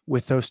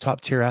with those top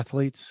tier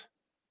athletes?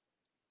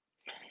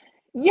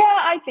 Yeah,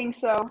 I think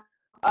so.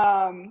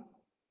 Um,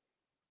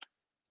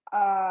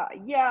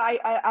 yeah, I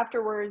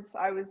afterwards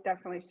I was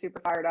definitely super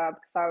fired up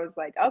because I was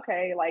like,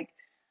 okay, like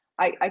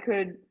I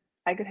could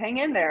hang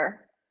in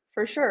there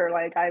for sure.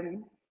 Like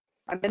I'm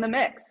in the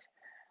mix.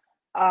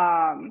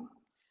 Um,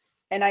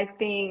 and I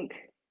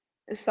think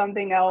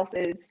something else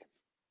is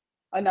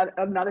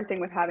another thing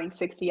with having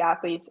 60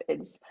 athletes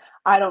is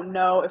I don't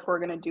know if we're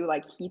gonna do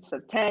like heats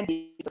of 10,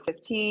 heats of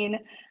 15,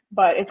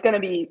 but it's gonna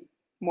be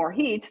more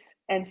heats.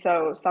 And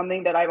so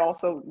something that I've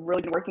also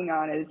really been working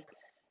on is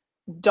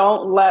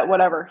don't let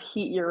whatever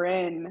heat you're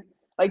in,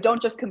 like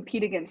don't just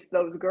compete against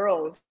those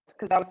girls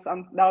because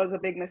that was a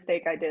big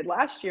mistake I did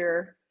last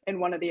year in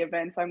one of the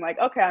events. I'm like,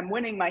 okay, I'm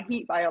winning my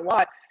heat by a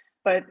lot,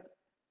 but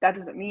that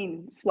doesn't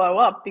mean slow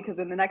up because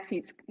in the next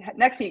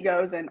heat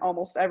goes and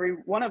almost every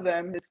one of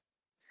them is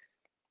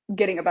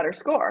getting a better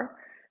score.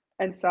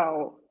 And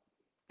so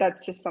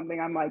that's just something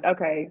I'm like,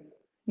 okay,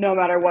 no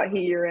matter what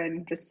heat you're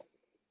in, just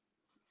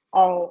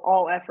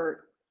all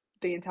effort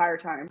the entire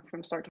time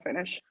from start to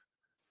finish.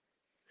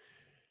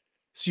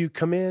 So you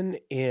come in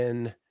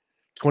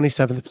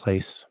 27th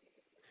place.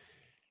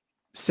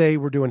 Say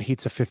we're doing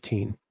heats of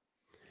 15.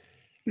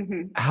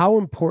 Mm-hmm. How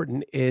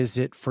important is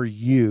it for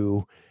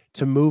you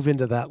to move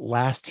into that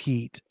last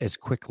heat as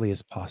quickly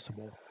as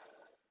possible?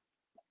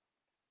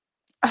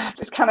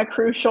 It's kind of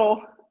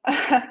crucial.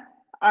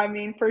 I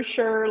mean, for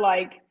sure,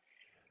 like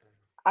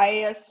I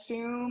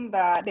assume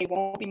that they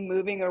won't be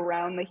moving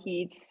around the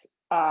heats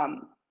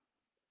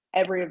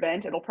every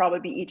event. It'll probably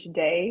be each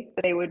day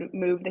that they would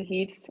move the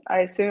heats, I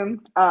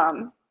assume.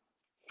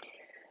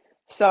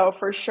 So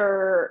for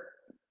sure,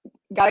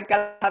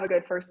 gotta have a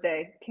good first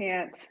day.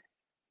 Can't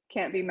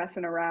be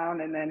messing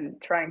around and then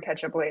try and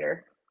catch up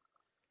later.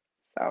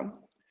 So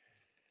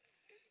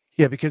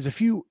Yeah, because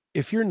if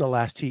you're in the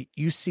last heat,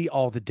 you see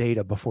all the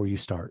data before you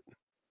start,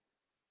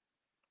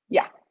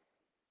 yeah,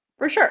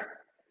 for sure.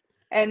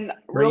 And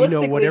right? You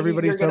know what realistically,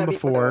 everybody's you're done gonna be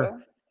able before. to,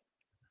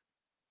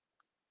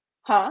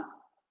 huh?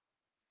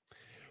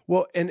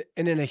 Well, and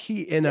in a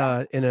heat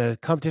Yeah. in a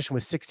competition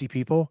with 60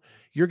 people,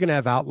 you're gonna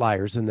have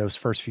outliers in those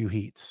first few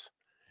heats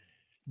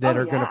that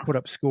Oh are gonna yeah. put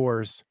up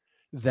scores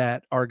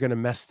that are gonna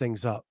mess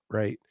things up,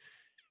 right?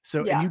 So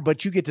and Yeah.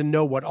 but you get to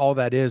know what all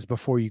that is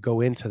before you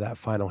go into that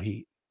final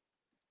heat,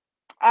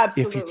 if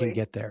you can Absolutely.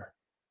 get there.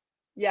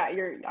 Yeah,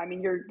 I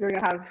mean you're gonna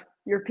have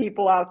your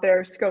people out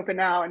there scoping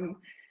out and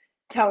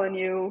telling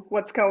you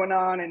what's going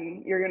on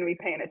and you're gonna be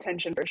paying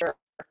attention for sure.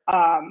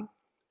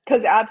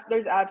 Because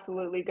there's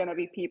absolutely gonna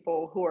be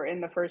people who are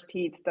in the first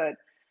heats that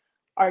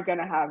are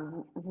gonna have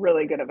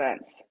really good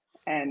events.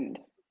 And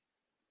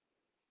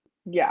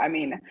yeah, I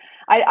mean,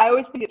 I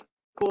always think it's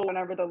cool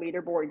whenever the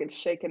leaderboard gets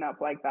shaken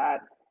up like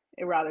that,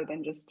 rather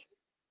than just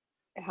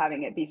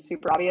having it be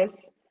super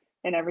obvious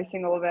in every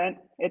single event.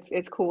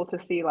 It's cool to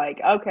see like,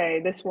 okay,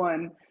 this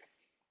one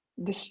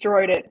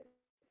destroyed it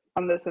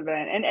on this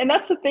event. And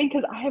that's the thing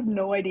because I have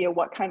no idea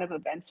what kind of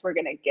events we're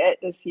gonna get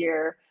this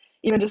year.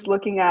 Even just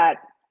looking at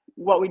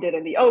what we did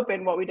in the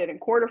Open, what we did in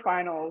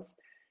quarterfinals,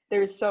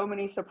 there's so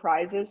many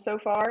surprises so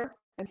far.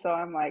 And so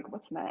I'm like,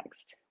 what's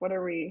next? What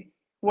are we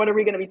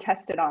gonna be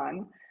tested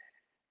on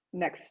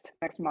next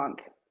month?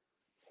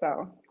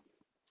 So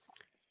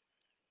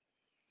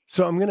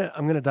So I'm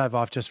gonna dive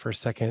off just for a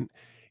second.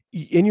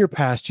 In your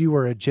past, you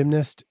were a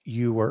gymnast,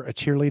 you were a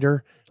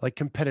cheerleader, like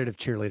competitive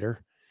cheerleader,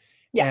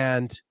 yeah.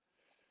 and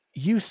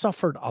you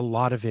suffered a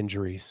lot of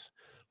injuries.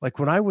 Like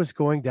when I was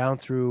going down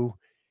through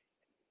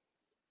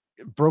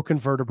broken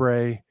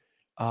vertebrae,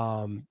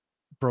 um,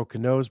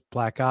 broken nose,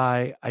 black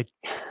eye, I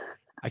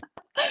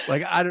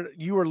like I don't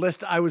you were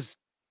list I was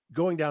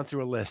going down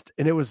through a list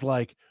and it was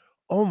like,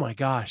 oh my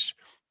gosh,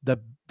 the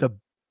the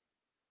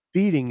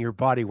beating your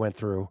body went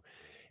through.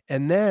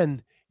 And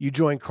then you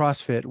join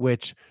CrossFit,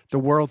 which the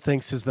world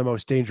thinks is the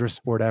most dangerous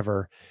sport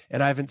ever.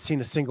 And I haven't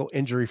seen a single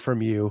injury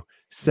from you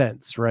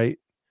since, right?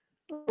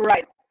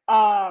 Right.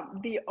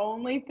 The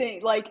only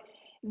thing, like,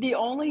 the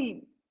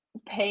only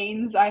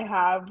pains I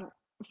have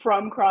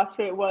from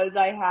CrossFit was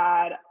I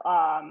had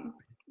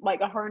like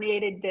a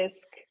herniated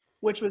disc,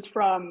 which was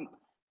from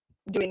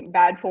doing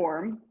bad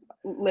form,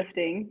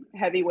 lifting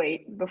heavy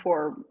weight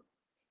before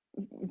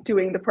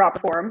doing the proper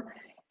form,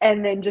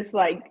 and then just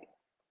like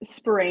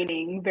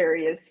spraining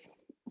various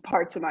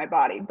parts of my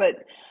body.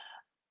 But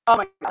oh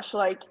my gosh,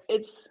 like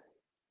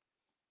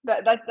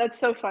that's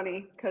so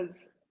funny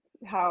because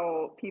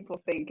how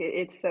people think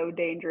it's so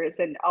dangerous.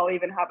 And I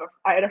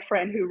had a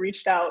friend who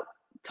reached out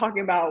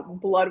talking about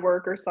blood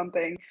work or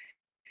something,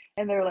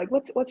 and they're like,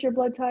 "What's your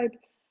blood type?"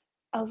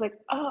 I was like,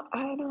 "Oh,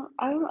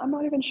 I'm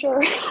not even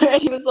sure."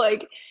 And he's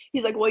like,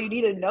 "Well, you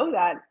need to know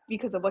that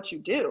because of what you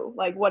do.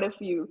 Like, what if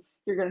you're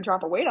gonna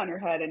drop a weight on your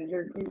head and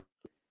you're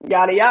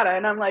yada yada?"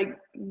 And I'm like,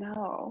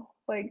 "No,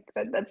 like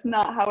that's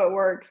not how it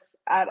works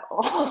at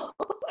all."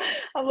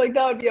 I'm like,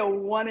 that would be a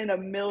 1 in a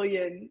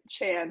million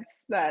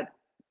chance that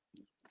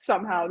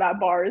somehow that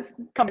bar is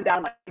coming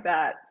down like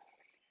that.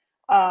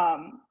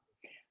 Um,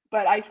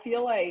 but I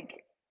feel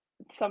like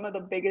some of the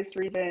biggest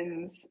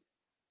reasons,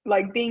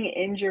 like being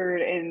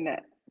injured in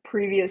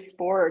previous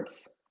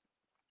sports,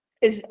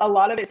 is a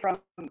lot of it's from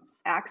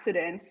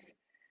accidents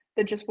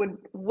that just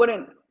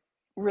wouldn't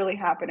really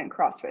happen in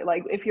CrossFit.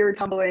 Like if you're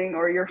tumbling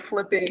or you're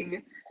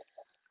flipping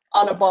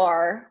on a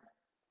bar,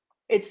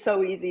 it's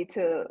so easy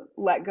to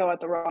let go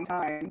at the wrong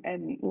time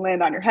and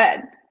land on your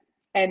head.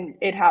 And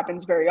it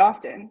happens very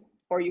often.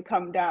 Or you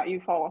come down, you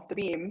fall off the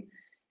beam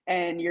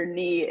and your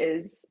knee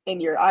is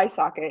in your eye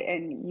socket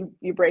and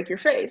you break your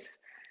face.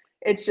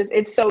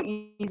 It's so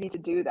easy to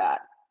do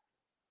that.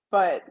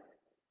 But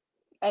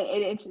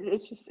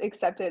it's just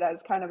accepted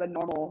as kind of a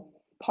normal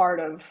part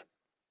of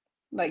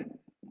like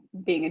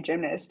being a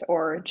gymnast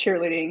or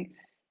cheerleading.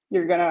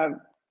 You're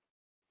gonna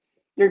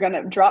you're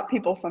gonna drop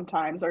people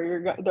sometimes,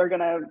 or they're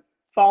gonna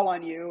fall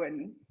on you,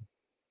 and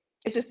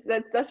it's just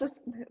that's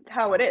just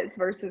how it is.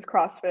 Versus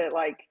CrossFit,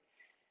 like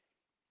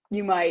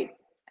you might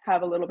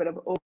have a little bit of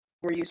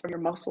overuse from your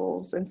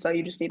muscles, and so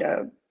you just need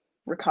to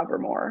recover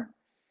more.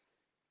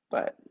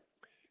 But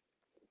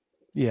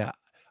Yeah.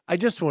 I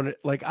just want to,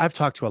 like, I've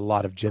talked to a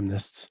lot of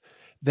gymnasts.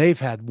 They've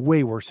had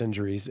way worse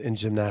injuries in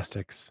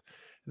gymnastics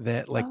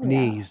that like oh yeah,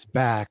 knees,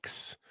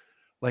 backs,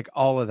 like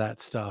all of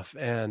that stuff.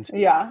 And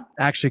yeah,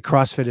 actually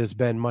CrossFit has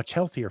been much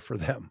healthier for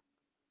them.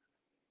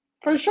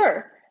 for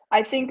sure.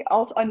 I think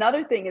also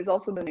another thing is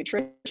also the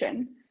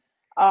nutrition.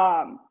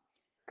 Um,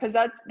 because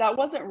that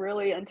wasn't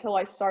really until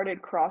I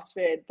started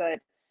CrossFit that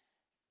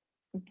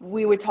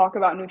we would talk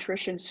about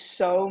nutrition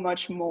so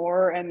much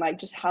more, and like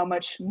just how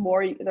much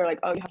more they're like,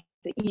 oh, you have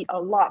to eat a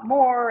lot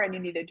more and you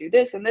need to do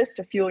this and this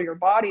to fuel your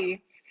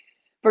body.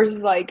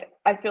 Versus like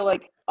I feel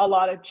like a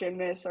lot of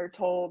gymnasts are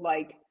told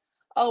like,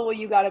 oh well,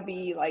 you got to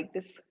be like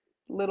this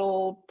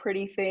little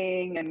pretty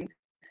thing, and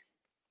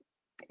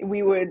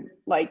we would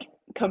like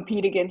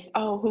compete against,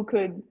 oh, who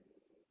could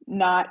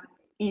not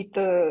eat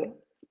the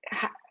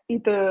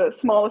eat the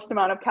smallest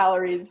amount of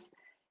calories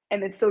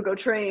and then still go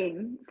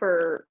train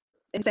for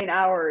insane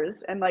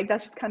hours. And like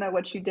that's just kind of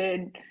what you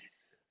did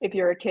if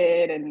you're a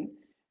kid and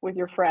with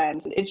your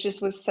friends. It just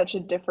was such a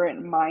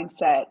different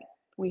mindset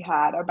we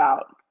had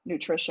about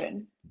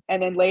nutrition.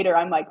 And then later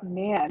I'm like,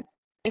 man,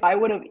 if I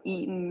would have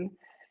eaten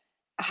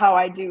how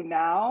I do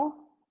now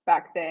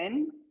back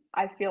then,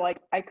 I feel like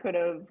I could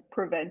have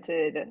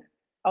prevented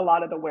a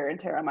lot of the wear and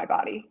tear on my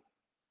body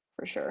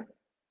for sure,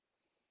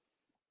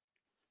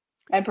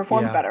 and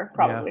performed Yeah. better Yeah.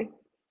 probably.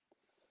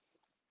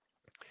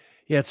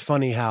 Yeah. It's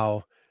funny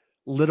how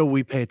little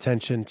we pay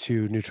attention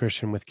to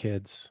nutrition with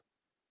kids.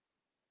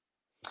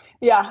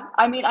 Yeah,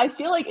 I mean, I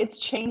feel like it's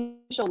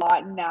changed a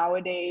lot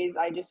nowadays.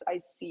 I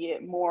see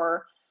it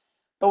more,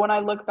 but when I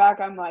look back,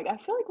 I'm like, I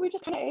feel like we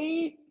just kind of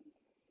ate,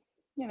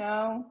 you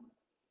know,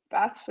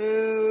 fast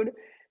food,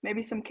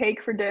 maybe some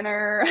cake for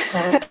dinner,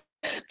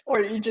 or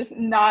you just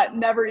not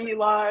never eat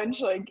lunch.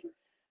 Like,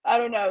 I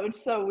don't know,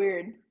 it's so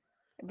weird.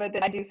 But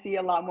then I do see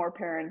a lot more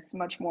parents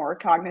much more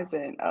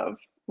cognizant of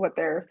what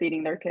they're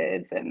feeding their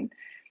kids, and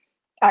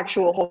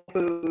actual whole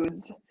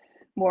foods,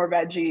 more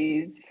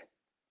veggies,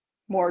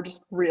 more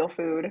just real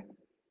food.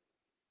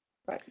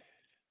 But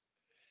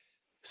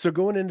So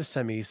going into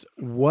semis,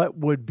 what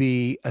would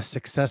be a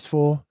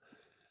successful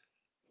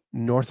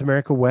North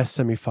America West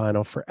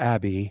semifinal for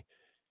Abbie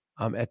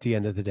at the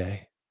end of the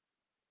day?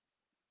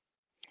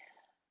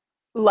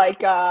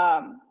 like,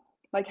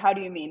 like how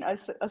do you mean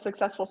a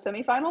successful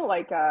semifinal?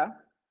 Like,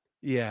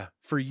 Yeah,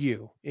 for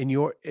you in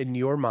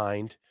your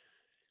mind,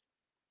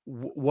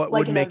 what would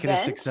like an make it a event?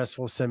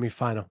 successful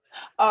semifinal?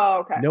 Oh,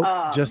 okay.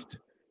 Nope, just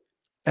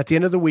at the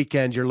end of the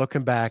weekend, you're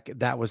looking back,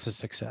 that was a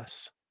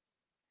success.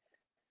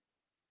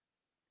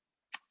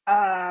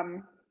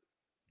 Um,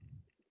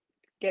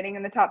 getting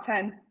in the top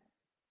 10.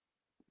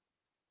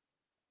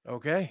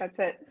 Okay, That's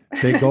it.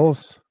 big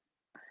goals,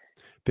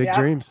 big Yeah,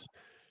 dreams.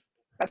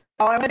 that's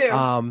all I want to do.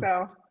 Um,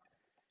 So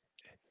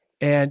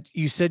and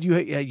you said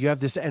you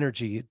have this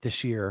energy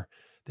this year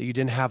that you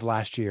didn't have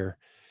last year,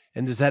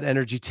 and does that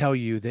energy tell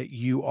you that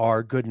you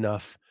are good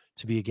enough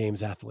to be a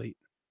games athlete?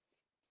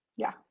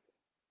 yeah,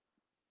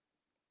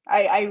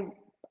 I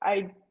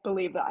I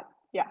believe that.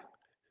 Yeah,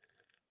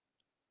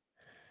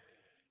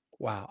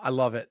 Wow, I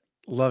love it.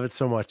 Love it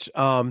so much.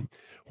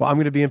 Well, I'm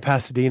gonna be in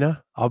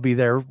Pasadena. I'll be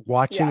there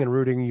watching yeah. and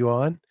rooting you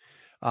on.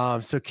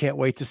 So can't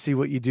wait to see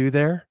what you do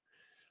there.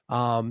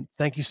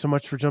 Thank you so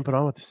much for jumping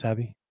on with us,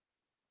 Abby.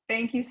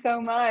 Thank you so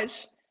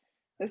much.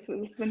 This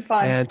has been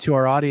fun. And to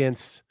our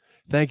audience,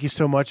 thank you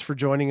so much for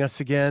joining us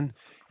again.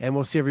 And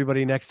we'll see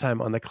everybody next time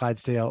on the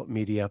Clydesdale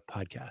Media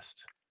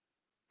Podcast.